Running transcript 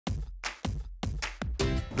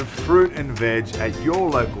The fruit and veg at your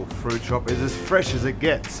local fruit shop is as fresh as it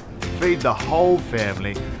gets. Feed the whole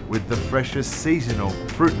family with the freshest seasonal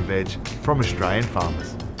fruit and veg from Australian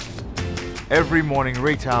farmers. Every morning,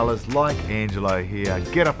 retailers like Angelo here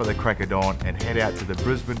get up at the crack of dawn and head out to the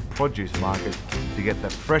Brisbane produce market to get the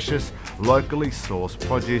freshest, locally sourced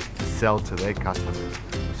produce to sell to their customers.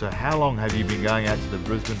 So how long have you been going out to the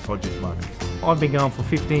Brisbane produce market? I've been going for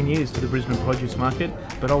 15 years to the Brisbane produce market,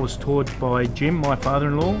 but I was taught by Jim, my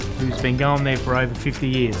father-in-law, who's been going there for over 50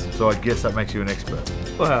 years. So I guess that makes you an expert.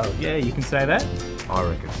 Well, yeah, you can say that. I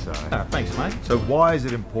reckon so. Ah, thanks, mate. So why is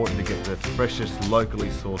it important to get the freshest, locally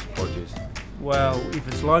sourced produce? Well, if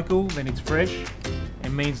it's local, then it's fresh.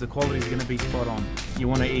 It means the quality is going to be spot on. You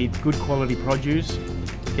want to eat good quality produce,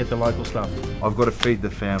 get the local stuff. I've got to feed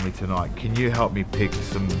the family tonight. Can you help me pick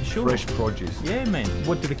some fresh produce? Yeah, man.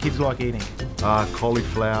 What do the kids like eating?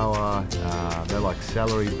 Cauliflower, they like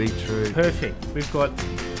celery, beetroot. Perfect. We've got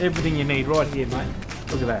everything you need right here, mate.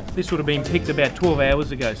 Look at that. This would have been picked about 12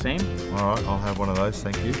 hours ago, Sam. All right, I'll have one of those,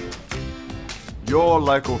 thank you. Your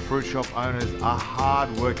local fruit shop owners are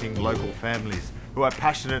hard-working local families who are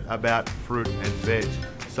passionate about fruit and veg.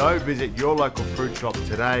 So visit your local fruit shop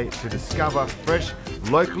today to discover fresh,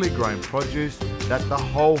 locally grown produce that the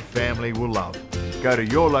whole family will love. Go to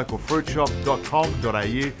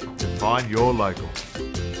yourlocalfruitshop.com.au to find your local.